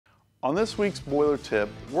On this week's boiler tip,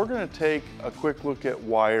 we're going to take a quick look at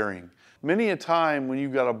wiring. Many a time when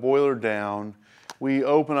you've got a boiler down, we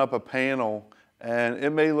open up a panel and it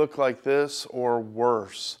may look like this or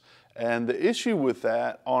worse. And the issue with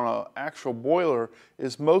that on an actual boiler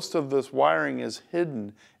is most of this wiring is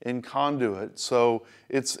hidden in conduit. So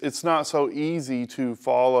it's not so easy to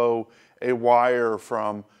follow a wire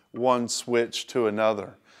from one switch to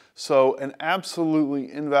another. So an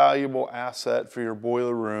absolutely invaluable asset for your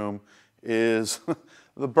boiler room is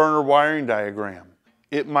the burner wiring diagram.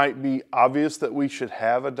 It might be obvious that we should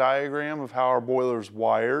have a diagram of how our boiler is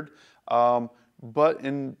wired, but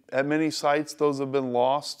at many sites those have been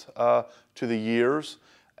lost to the years.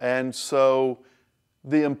 And so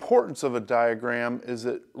the importance of a diagram is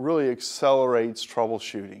it really accelerates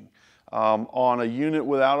troubleshooting. On a unit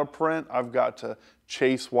without a print, I've got to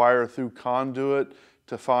chase wire through conduit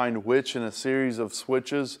to find which in a series of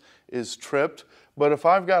switches is tripped. But if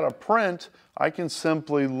I've got a print, I can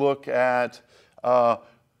simply look at the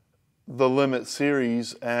limit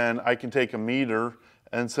series and I can take a meter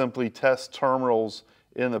and simply test terminals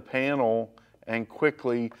in the panel and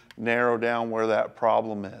quickly narrow down where that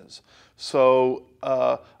problem is. So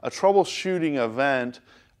a troubleshooting event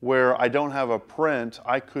where I don't have a print,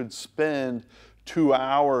 I could spend 2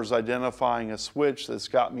 hours identifying a switch that's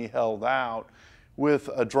got me held out. With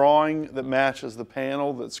a drawing that matches the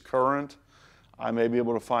panel that's current, I may be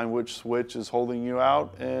able to find which switch is holding you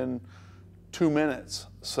out in 2 minutes.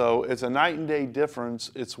 So it's a night and day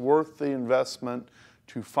difference. It's worth the investment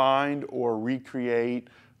to find or recreate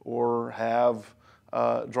or have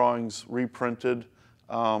drawings reprinted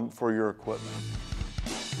for your equipment.